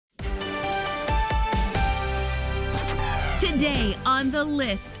Today on the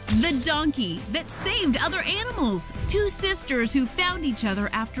list, the donkey that saved other animals, two sisters who found each other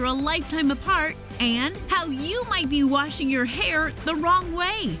after a lifetime apart, and how you might be washing your hair the wrong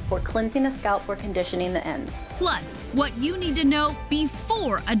way. We're cleansing the scalp, we're conditioning the ends. Plus, what you need to know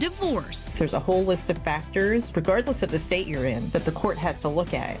before a divorce. There's a whole list of factors, regardless of the state you're in, that the court has to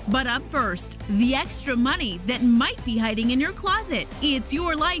look at. But up first, the extra money that might be hiding in your closet. It's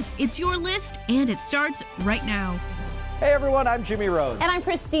your life, it's your list, and it starts right now. Hey everyone, I'm Jimmy Rhodes. And I'm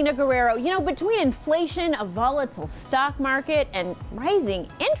Christina Guerrero. You know, between inflation, a volatile stock market, and rising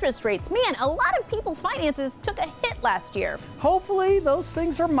interest rates, man, a lot of people's finances took a hit last year. Hopefully those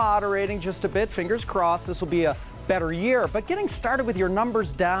things are moderating just a bit. Fingers crossed this will be a better year. But getting started with your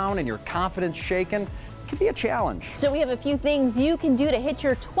numbers down and your confidence shaken can be a challenge. So we have a few things you can do to hit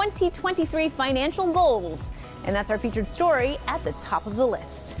your 2023 financial goals. And that's our featured story at the top of the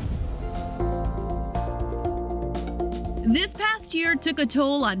list. This past year took a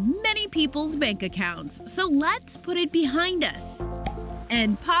toll on many people's bank accounts, so let's put it behind us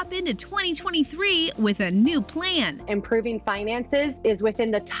and pop into 2023 with a new plan. Improving finances is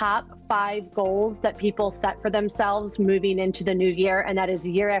within the top 5 goals that people set for themselves moving into the new year, and that is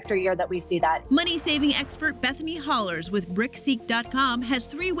year after year that we see that. Money-saving expert Bethany Hollers with BrickSeek.com has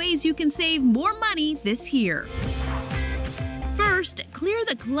 3 ways you can save more money this year. First, clear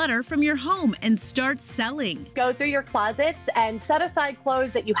the clutter from your home and start selling. Go through your closets and set aside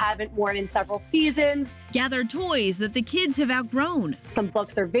clothes that you haven't worn in several seasons. Gather toys that the kids have outgrown. Some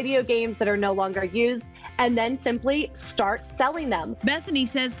books or video games that are no longer used, and then simply start selling them. Bethany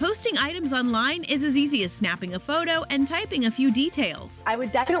says posting items online is as easy as snapping a photo and typing a few details. I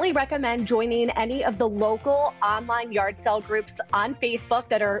would definitely recommend joining any of the local online yard sale groups on Facebook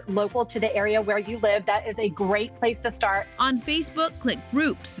that are local to the area where you live. That is a great place to start. On Facebook, click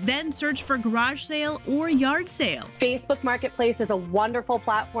groups, then search for garage sale or yard sale. Facebook Marketplace is a wonderful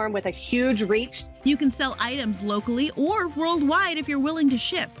platform with a huge reach. You can sell items locally or worldwide if you're willing to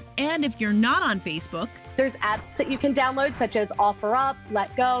ship. And if you're not on Facebook, there's apps that you can download such as OfferUp,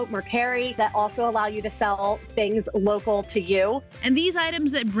 Let Go, Mercari that also allow you to sell things local to you. And these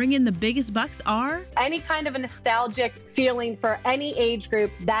items that bring in the biggest bucks are? Any kind of a nostalgic feeling for any age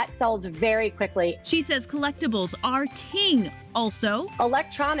group, that sells very quickly. She says collectibles are king. Also,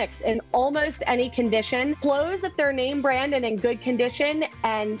 electronics in almost any condition, clothes if they're name brand and in good condition,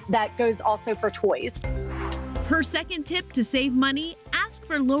 and that goes also for toys. Her second tip to save money, ask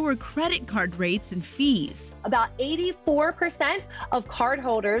for lower credit card rates and fees. About 84% of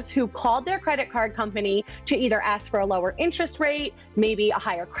cardholders who called their credit card company to either ask for a lower interest rate, maybe a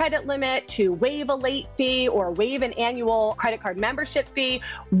higher credit limit, to waive a late fee or waive an annual credit card membership fee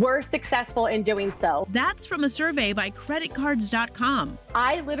were successful in doing so. That's from a survey by creditcards.com.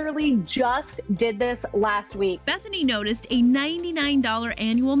 I literally just did this last week. Bethany noticed a $99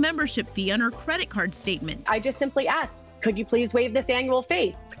 annual membership fee on her credit card statement. I just simply asked, could you please waive this annual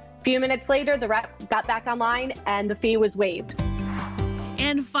fee? A few minutes later, the rep got back online and the fee was waived.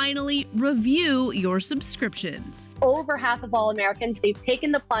 And finally, review your subscriptions. Over half of all Americans, they've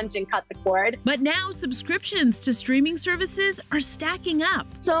taken the plunge and cut the cord. But now subscriptions to streaming services are stacking up.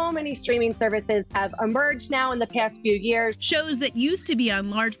 So many streaming services have emerged now in the past few years. Shows that used to be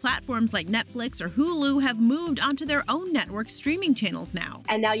on large platforms like Netflix or Hulu have moved onto their own network streaming channels now.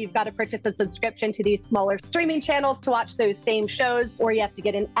 And now you've got to purchase a subscription to these smaller streaming channels to watch those same shows, or you have to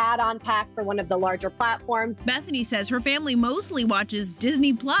get an add-on pack for one of the larger platforms. Bethany says her family mostly watches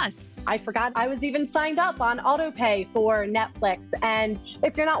Disney Plus. I forgot I was even signed up on AutoPay for Netflix. And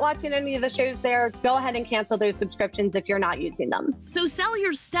if you're not watching any of the shows there, go ahead and cancel those subscriptions if you're not using them. So sell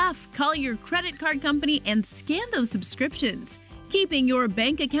your stuff, call your credit card company, and scan those subscriptions. Keeping your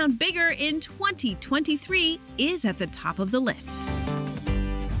bank account bigger in 2023 is at the top of the list.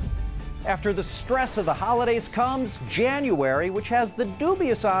 After the stress of the holidays comes January, which has the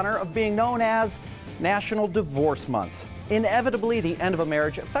dubious honor of being known as National Divorce Month. Inevitably, the end of a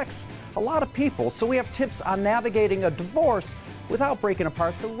marriage affects a lot of people, so we have tips on navigating a divorce without breaking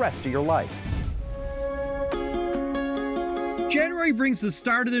apart the rest of your life. January brings the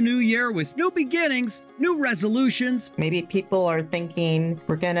start of the new year with new beginnings, new resolutions. Maybe people are thinking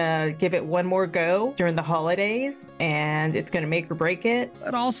we're going to give it one more go during the holidays and it's going to make or break it.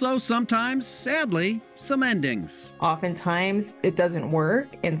 But also sometimes, sadly, some endings. Oftentimes it doesn't work.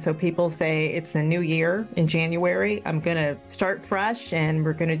 And so people say it's a new year in January. I'm going to start fresh and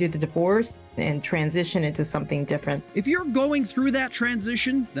we're going to do the divorce and transition into something different. If you're going through that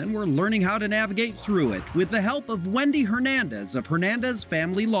transition, then we're learning how to navigate through it with the help of Wendy Hernandez of Hernandez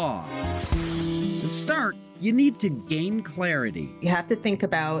Family Law. To start, you need to gain clarity. You have to think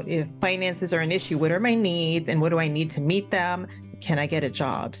about if finances are an issue, what are my needs and what do I need to meet them? Can I get a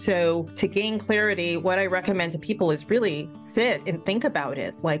job? So to gain clarity, what I recommend to people is really sit and think about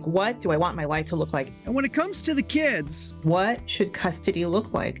it. Like, what do I want my life to look like? And when it comes to the kids, what should custody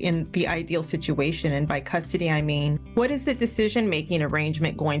look like in the ideal situation? And by custody, I mean, what is the decision-making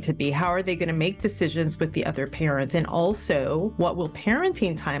arrangement going to be? How are they going to make decisions with the other parent? And also, what will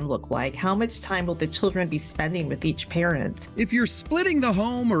parenting time look like? How much time will the children be spending with each parent? if you're splitting the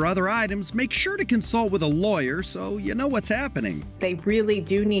home or other items, make sure to consult with a lawyer so you know what's happening. They really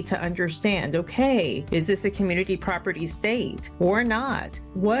do need to understand, okay, is this a community property state or not?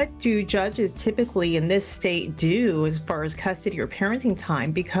 What do judges typically in this state do as far as custody or parenting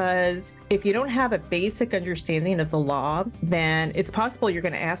time? Because if you don't have a basic understanding of the law, then it's possible you're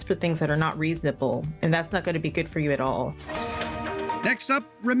going to ask for things that are not reasonable, and that's not going to be good for you at all. Next up,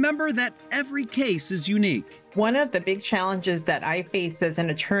 remember that every case is unique. One of the big challenges that I face as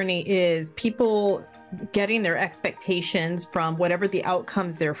an attorney is people getting their expectations from whatever the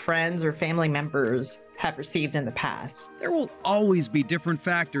outcomes their friends or family members have received in the past. There will always be different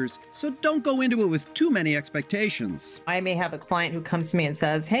factors, so don't go into it with too many expectations. I may have a client who comes to me and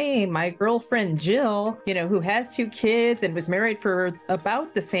says, hey, my girlfriend Jill, who has 2 kids and was married for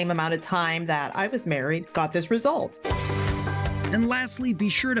about the same amount of time that I was married, got this result. And lastly, be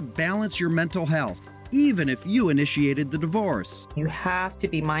sure to balance your mental health, even if you initiated the divorce. You have to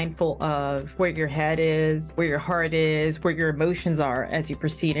be mindful of where your head is, where your heart is, where your emotions are as you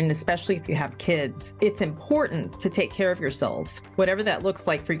proceed, and especially if you have kids. It's important to take care of yourself, whatever that looks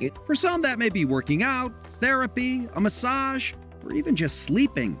like for you. For some, that may be working out, therapy, a massage, or even just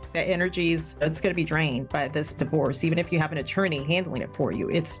sleeping. The energies, it's going to be drained by this divorce, even if you have an attorney handling it for you.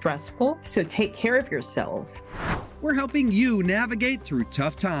 It's stressful, so take care of yourself. We're helping you navigate through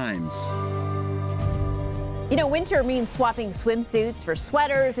tough times. Winter means swapping swimsuits for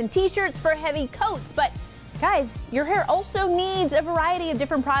sweaters and t-shirts for heavy coats, but guys, your hair also needs a variety of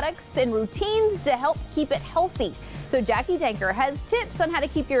different products and routines to help keep it healthy. So Jackie Danker has tips on how to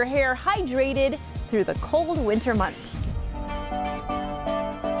keep your hair hydrated through the cold winter months.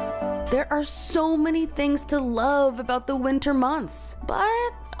 There are so many things to love about the winter months,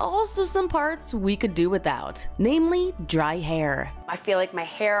 but also some parts we could do without, namely dry hair. I feel like my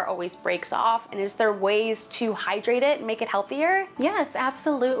hair always breaks off, and is there ways to hydrate it and make it healthier? Yes,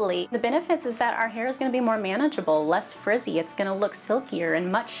 absolutely. The benefits is that our hair is going to be more manageable, less frizzy. It's going to look silkier and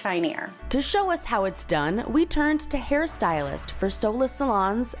much shinier. To show us how it's done, we turned to hairstylist for Solis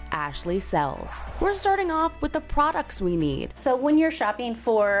Salons, Ashley Sells. We're starting off with the products we need. So when you're shopping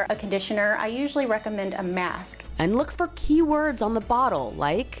for a conditioner, I usually recommend a mask. And look for keywords on the bottle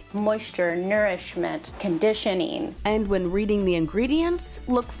like moisture, nourishment, conditioning. And when reading the ingredients,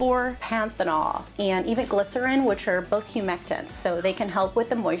 look for panthenol and even glycerin, which are both humectants, so they can help with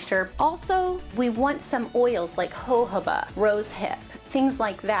the moisture. Also, we want some oils like jojoba, rose hip, things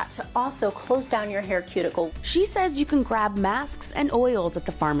like that to also close down your hair cuticle. She says you can grab masks and oils at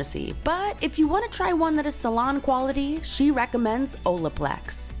the pharmacy, but if you want to try one that is salon quality, she recommends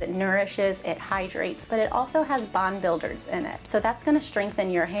Olaplex. It nourishes, it hydrates, but it also has bond builders in it. So that's going to strengthen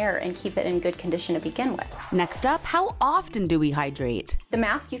your hair and keep it in good condition to begin with. Next up, how often do we hydrate? The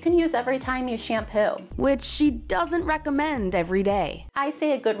mask you can use every time you shampoo, which she doesn't recommend every day. I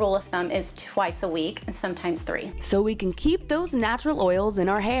say a good rule of thumb is twice a week and sometimes 3. So we can keep those natural oils in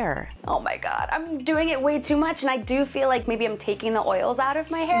our hair. Oh my God, I'm doing it way too much, and I do feel like maybe I'm taking the oils out of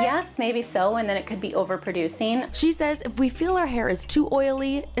my hair. Yes, maybe so, and then it could be overproducing. She says if we feel our hair is too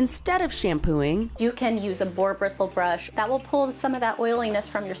oily, instead of shampooing, you can use a boar bristle brush. That will pull some of that oiliness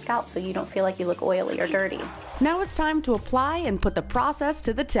from your scalp so you don't feel like you look oily or dirty. Now it's time to apply and put the process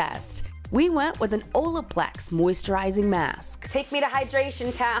to the test. We went with an Olaplex moisturizing mask. Take me to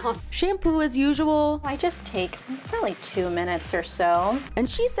hydration town. Shampoo as usual. I just take probably 2 minutes or so. And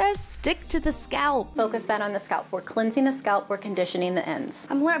she says stick to the scalp. Focus that on the scalp. We're cleansing the scalp, we're conditioning the ends.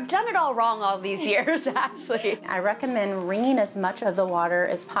 I've done it all wrong all these years, actually. I recommend wringing as much of the water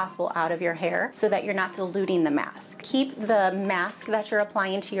as possible out of your hair so that you're not diluting the mask. Keep the mask that you're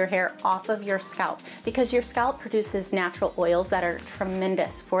applying to your hair off of your scalp because your scalp produces natural oils that are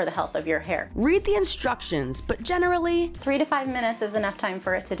tremendous for the health of your hair. Read the instructions, but generally 3 to 5 minutes is enough time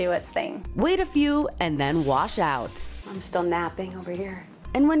for it to do its thing. Wait a few and then wash out. I'm still napping over here.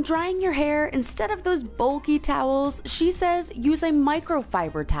 And when drying your hair, instead of those bulky towels, she says use a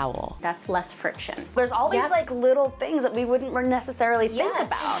microfiber towel. That's less friction. There's all these like little things that we wouldn't necessarily think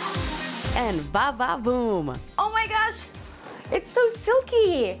about. And va-va-voom. Oh my gosh, it's so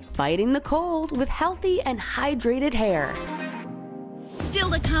silky. Fighting the cold with healthy and hydrated hair.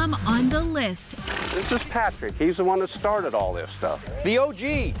 Still to come on the list, This is Patrick. He's the one that started all this stuff. The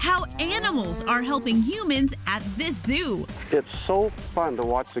OG. How animals are helping humans at this zoo. It's so fun to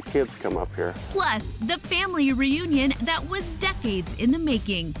watch the kids come up here. Plus, the family reunion that was decades in the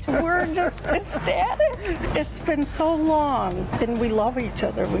making. We're just ecstatic. It's been so long, and we love each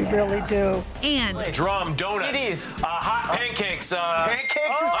other. We really do. And drum donuts, hot pancakes. Pancakes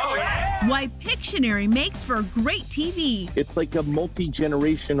is oh, yeah. why Pictionary makes for great TV. It's like a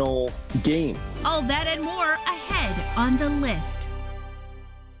multi-generational game. All that and more ahead on the list.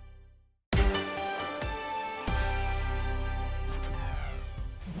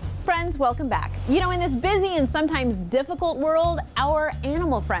 Friends, welcome back. You know, in this busy and sometimes difficult world, our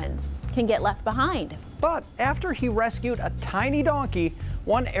animal friends can get left behind. But after he rescued a tiny donkey,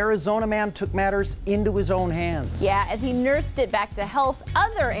 one Arizona man took matters into his own hands. Yeah, as he nursed it back to health,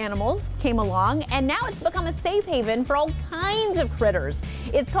 other animals came along, and now it's become a safe haven for all kinds of critters.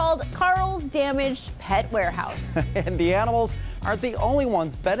 It's called Carl's Damaged Pet Warehouse. And the animals aren't the only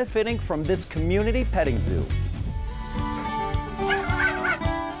ones benefiting from this community petting zoo.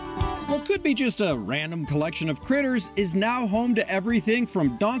 What could be just a random collection of critters is now home to everything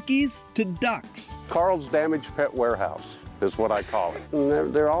from donkeys to ducks. Carl's Damaged Pet Warehouse is what I call it.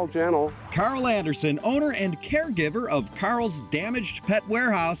 And they're all gentle. Carl Anderson, owner and caregiver of Carl's Damaged Pet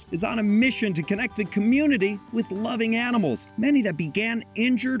Warehouse, is on a mission to connect the community with loving animals, many that began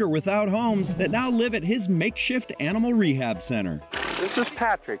injured or without homes that now live at his makeshift animal rehab center. This is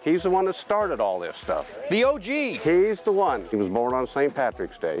Patrick. He's the one that started all this stuff. The OG. He's the one. He was born on St.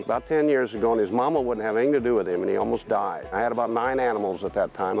 Patrick's Day about 10 years ago, and his mama wouldn't have anything to do with him, and he almost died. I had about 9 animals at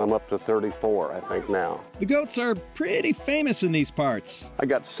that time. I'm up to 34, I think, now. The goats are pretty famous in these parts. I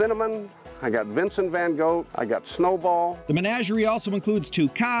got Cinnamon, I got Vincent Van Gogh, I got Snowball. The menagerie also includes 2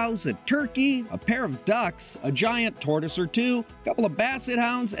 cows, a turkey, a pair of ducks, a giant tortoise or 2, a couple of basset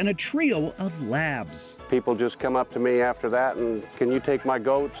hounds, and a trio of labs. People just come up to me after that and, can you take my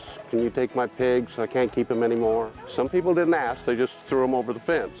goats? Can you take my pigs? I can't keep them anymore. Some people didn't ask, they just threw them over the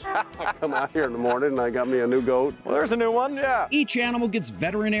fence. I come out here in the morning and I got me a new goat. Well, there's a new one, yeah. Each animal gets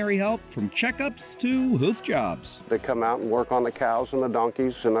veterinary help from checkups to hoof jobs. They come out and work on the cows and the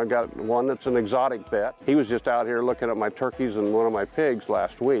donkeys, and I got one that's an exotic vet. He was just out here looking at my turkeys and one of my pigs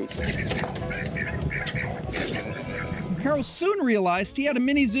last week. Carl soon realized he had a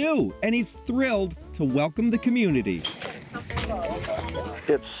mini zoo, and he's thrilled to welcome the community.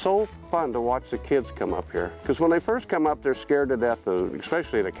 It's so fun to watch the kids come up here, because when they first come up, they're scared to death,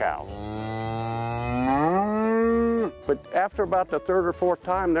 especially the cows. But after about the 3rd or 4th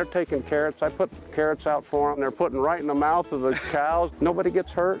time, they're taking carrots. I put carrots out for them. They're putting right in the mouth of the cows. Nobody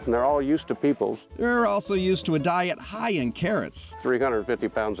gets hurt, and they're all used to peoples. They're also used to a diet high in carrots. 350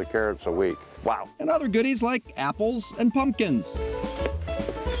 pounds of carrots a week. Wow. And other goodies like apples and pumpkins.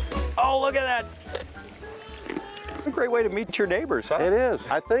 Oh, look at that. A great way to meet your neighbors, huh? It is.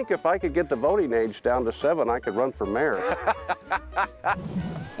 I think if I could get the voting age down to 7, I could run for mayor.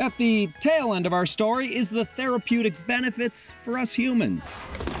 At the tail end of our story is the therapeutic benefits for us humans.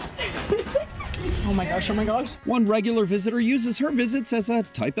 Oh my gosh, oh my gosh. One regular visitor uses her visits as a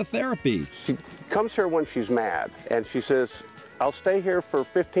type of therapy. She comes here when she's mad, and she says, I'll stay here for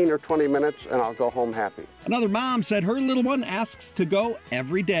 15 or 20 minutes and I'll go home happy. Another mom said her little one asks to go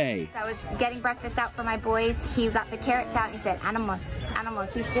every day. I was getting breakfast out for my boys. He got the carrots out and he said, animals,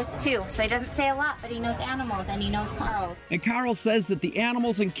 animals. He's just 2, so he doesn't say a lot, but he knows animals and he knows Carl's. And Carl says that the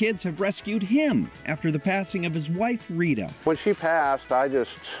animals and kids have rescued him after the passing of his wife, Rita. When she passed,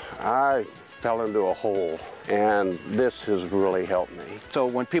 I fell into a hole, and this has really helped me. So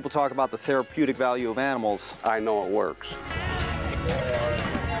when people talk about the therapeutic value of animals, I know it works.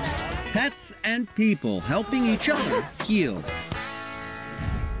 Pets and people helping each other heal.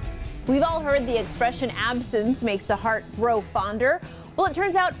 We've all heard the expression absence makes the heart grow fonder. Well, it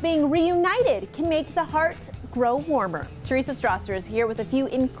turns out being reunited can make the heart grow warmer. Teresa Strasser is here with a few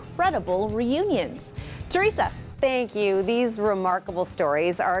incredible reunions. Teresa. Thank you. These remarkable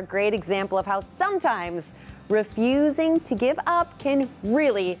stories are a great example of how sometimes refusing to give up can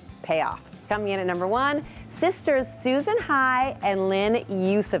really pay off. Coming in at number 1, sisters Susan High and Lynn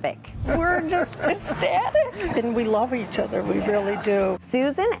Yusovic. We're just ecstatic, and we love each other. We really do.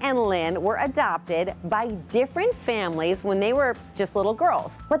 Susan and Lynn were adopted by different families when they were just little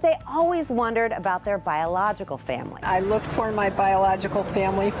girls, but they always wondered about their biological family. I looked for my biological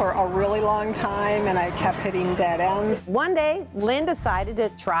family for a really long time, and I kept hitting dead ends. One day, Lynn decided to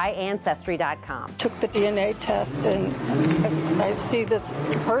try Ancestry.com. Took the DNA test, and I see this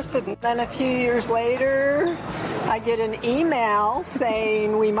person. Then a few years later, I get an email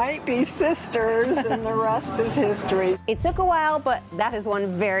saying we might be sisters, and the rest is history. It took a while, but that is one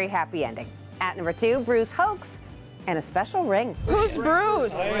very happy ending. At number 2, Bruce Hoax and a special ring. Who's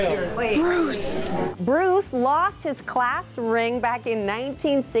Bruce? Wait. Bruce lost his class ring back in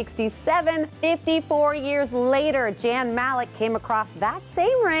 1967. 54 years later, Jan Malik came across that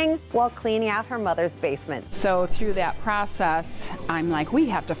same ring while cleaning out her mother's basement. So through that process, I'm like, we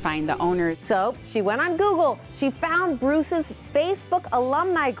have to find the owner. So she went on Google. She found Bruce's Facebook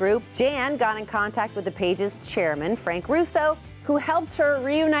alumni group. Jan got in contact with the page's chairman, Frank Russo, who helped her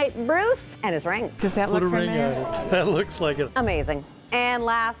reunite Bruce and his ring. Does that look familiar? That looks like it. Amazing. And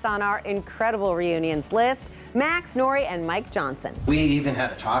last on our incredible reunions list, Max, Nori, and Mike Johnson. We even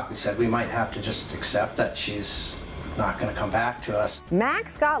had a talk. We said we might have to just accept that she's not going to come back to us.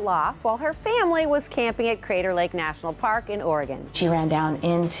 Max got lost while her family was camping at Crater Lake National Park in Oregon. She ran down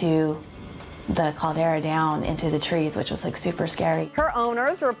into the caldera, down into the trees, which was like super scary. Her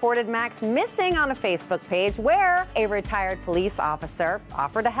owners reported Max missing on a Facebook page where a retired police officer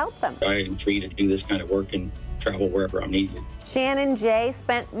offered to help them. I am free to do this kind of work and travel wherever I'm needed. Shannon Jay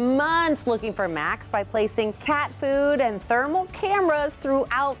spent months looking for Max by placing cat food and thermal cameras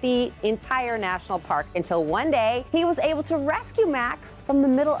throughout the entire national park until one day he was able to rescue Max from the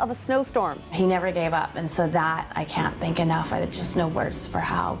middle of a snowstorm. He never gave up, and so that I can't thank enough. I just no words for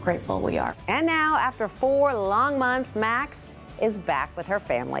how grateful we are. And now, after 4 long months, Max is back with her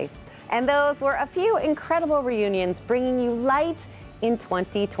family. And those were a few incredible reunions bringing you light in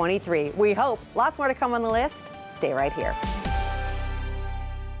 2023. We hope lots more to come on the list. Stay right here.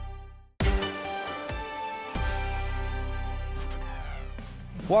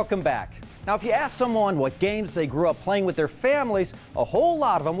 Welcome back. Now, if you ask someone what games they grew up playing with their families, a whole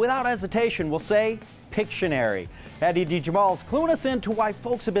lot of them, without hesitation, will say Pictionary. Eddie DeJamal's cluing us into why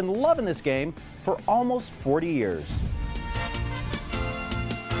folks have been loving this game for almost 40 years.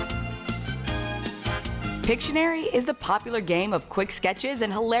 Pictionary is the popular game of quick sketches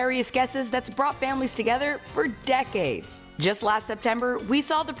and hilarious guesses that's brought families together for decades. Just last September, we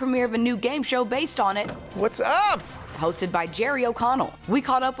saw the premiere of a new game show based on it. What's up? Hosted by Jerry O'Connell. We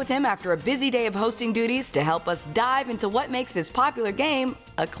caught up with him after a busy day of hosting duties to help us dive into what makes this popular game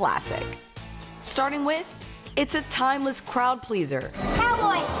a classic. Starting with, it's a timeless crowd pleaser.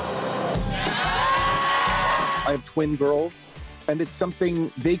 Cowboy! I have twin girls, and it's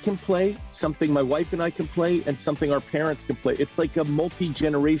something they can play, something my wife and I can play, and something our parents can play. It's like a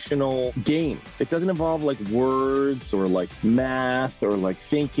multi-generational game. It doesn't involve like words or like math or like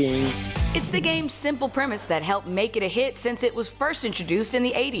thinking. It's the game's simple premise that helped make it a hit since it was first introduced in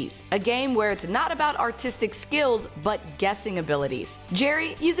the 80s. A game where it's not about artistic skills, but guessing abilities.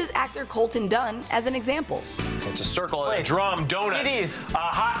 Jerry uses actor Colton Dunn as an example. It's a circle, a drum, donuts, CDs.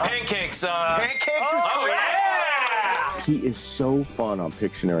 Hot pancakes. Pancakes is oh, yeah! He is so fun on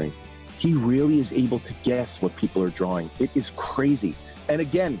Pictionary. He really is able to guess what people are drawing. It is crazy. And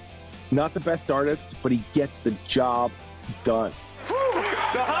again, not the best artist, but he gets the job done.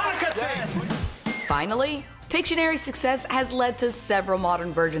 Finally, Pictionary's success has led to several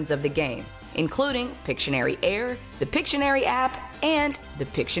modern versions of the game, including Pictionary Air, the Pictionary app, and the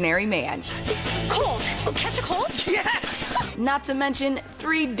Pictionary Man. Cold! Catch a cold? Yes! Not to mention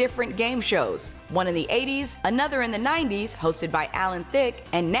 3 different game shows, one in the 80s, another in the 90s, hosted by Alan Thicke,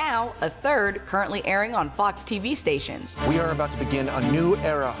 and now a 3rd currently airing on Fox TV stations. We are about to begin a new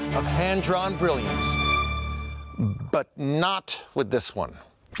era of hand-drawn brilliance, but not with this one.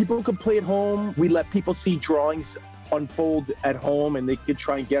 People can play at home. We let people see drawings unfold at home and they can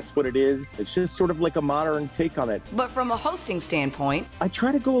try and guess what it is. It's just sort of like a modern take on it. But from a hosting standpoint, I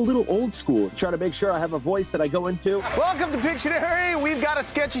try to go a little old school, try to make sure I have a voice that I go into. Welcome to Pictionary. We've got a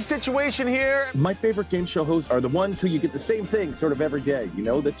sketchy situation here. My favorite game show hosts are the ones who you get the same thing sort of every day. You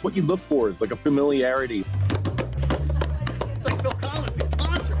know, that's what you look for, is like a familiarity. It's like Phil Collins in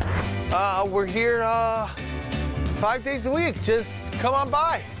concert. We're here 5 days a week. Just come on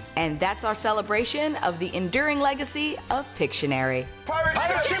by. And that's our celebration of the enduring legacy of Pictionary.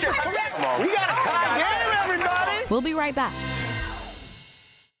 Pirate shippers, come on. We got a tie game, everybody. We'll be right back.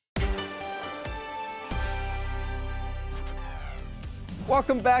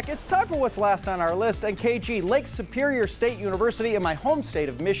 Welcome back. It's time for what's last on our list. And KG, Lake Superior State University in my home state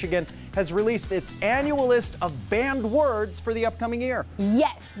of Michigan has released its annual list of banned words for the upcoming year.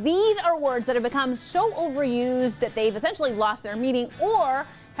 Yes, these are words that have become so overused that they've essentially lost their meaning or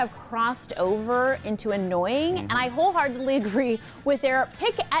have crossed over into annoying, and I wholeheartedly agree with their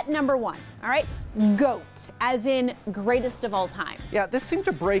pick at number 1, all right? GOAT, as in greatest of all time. Yeah, this seemed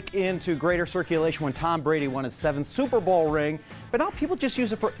to break into greater circulation when Tom Brady won his 7th Super Bowl ring, but now people just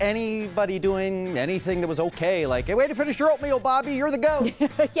use it for anybody doing anything that was okay, like, hey, way to finish your oatmeal, Bobby, you're the GOAT.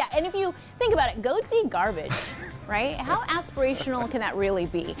 Yeah, and if you think about it, goats eat garbage. right? How aspirational can that really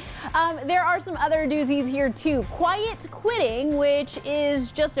be? There are some other doozies here too. Quiet quitting, which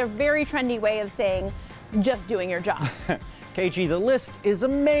is just a very trendy way of saying just doing your job. KG, the list is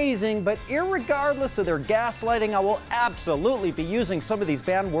amazing, but irregardless of their gaslighting, I will absolutely be using some of these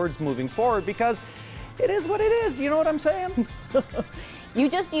banned words moving forward because it is what it is. You know what I'm saying? You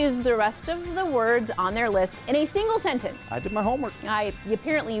just used the rest of the words on their list in a single sentence. I did my homework.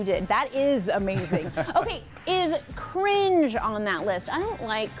 Apparently you did. That is amazing. Okay, is cringe on that list? I don't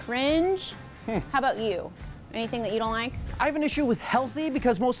like cringe. How about you? Anything that you don't like? I have an issue with healthy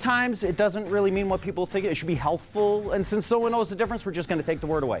because most times it doesn't really mean what people think. It should be healthful. And since no one knows the difference, we're just going to take the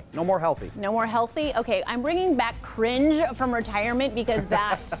word away. No more healthy. No more healthy? Okay, I'm bringing back cringe from retirement because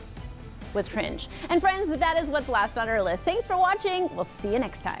that was cringe. And friends, that is what's last on our list. Thanks for watching. We'll see you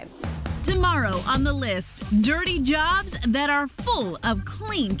next time. Tomorrow on the list, dirty jobs that are full of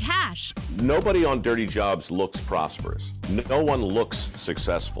clean cash. Nobody on dirty jobs looks prosperous. No one looks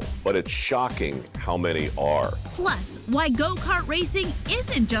successful, but it's shocking how many are. Plus, why go-kart racing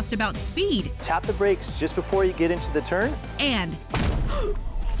isn't just about speed. Tap the brakes just before you get into the turn. And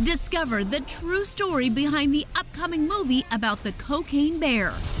discover the true story behind the upcoming movie about the cocaine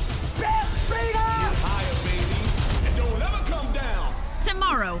bear.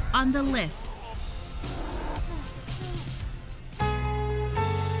 Tomorrow on the list.